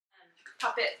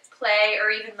puppet play, or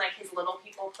even like his little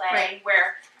people play,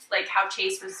 where like how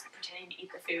Chase was pretending to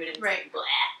eat the food and blah.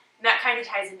 And that kind of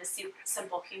ties into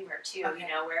simple humor too, you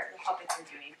know, where the puppets are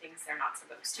doing things they're not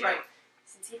supposed to.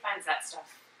 Since he finds that stuff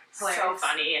so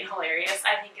funny and hilarious,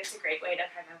 I think it's a great way to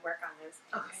kind of work on those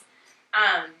things.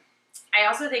 I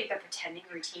also think the pretending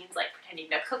routines, like pretending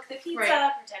to cook the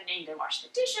pizza, pretending to wash the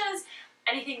dishes,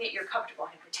 anything that you're comfortable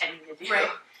in pretending to do,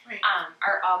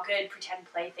 are all good pretend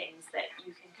play things that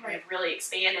you can kind of really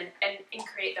expand and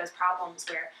create those problems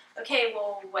where, okay,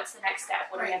 well, what's the next step?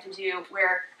 What do we have to do?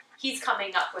 Where he's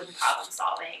coming up with problem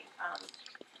solving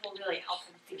will really help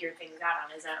him figure things out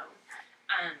on his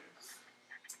own.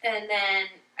 And then,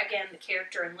 again, the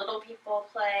character and little people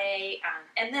play.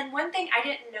 And then one thing I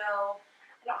didn't know,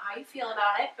 I don't know how you feel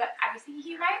about it, but I was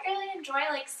thinking you might really enjoy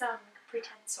like some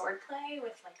pretend sword play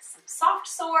with like some soft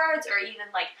swords, or even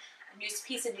like a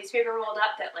piece of newspaper rolled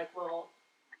up that like will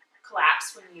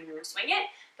collapse when you swing it.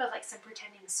 But like some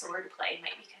pretending sword play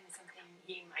might be kind of something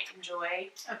you might enjoy.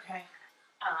 Okay.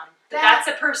 But that's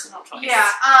a personal choice. Yeah.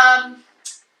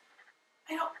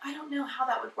 I don't know how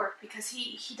that would work, because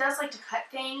he does like to cut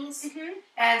things,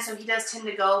 and so he does tend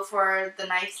to go for the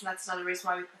knives, and that's another reason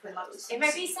why we put the nose. It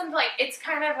might be some like, it's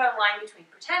kind of a line between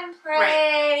pretend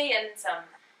play and some,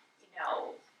 you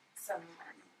know, some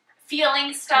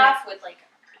feeling stuff with like,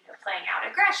 you know, playing out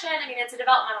aggression. I mean, it's a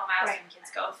developmental milestone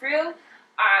kids go through.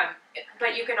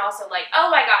 But you can also like,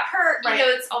 oh, I got hurt. You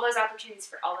know, it's all those opportunities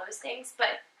for all those things.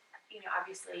 But, you know,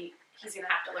 obviously he's going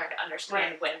to have to learn to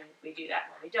understand when we do that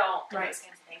and when we don't, and those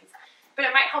kinds of things. But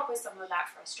it might help with some of that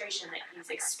frustration that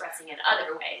he's expressing in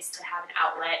other ways to have an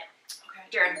outlet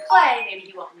during play. Maybe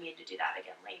he won't need to do that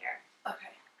again later.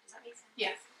 Okay. Does that make sense?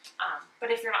 Yes.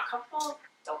 But if you're not comfortable,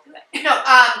 don't do it. No,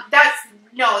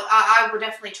 I would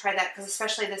definitely try that, because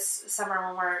especially this summer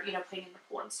when we're, you know, playing in the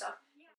pool and stuff.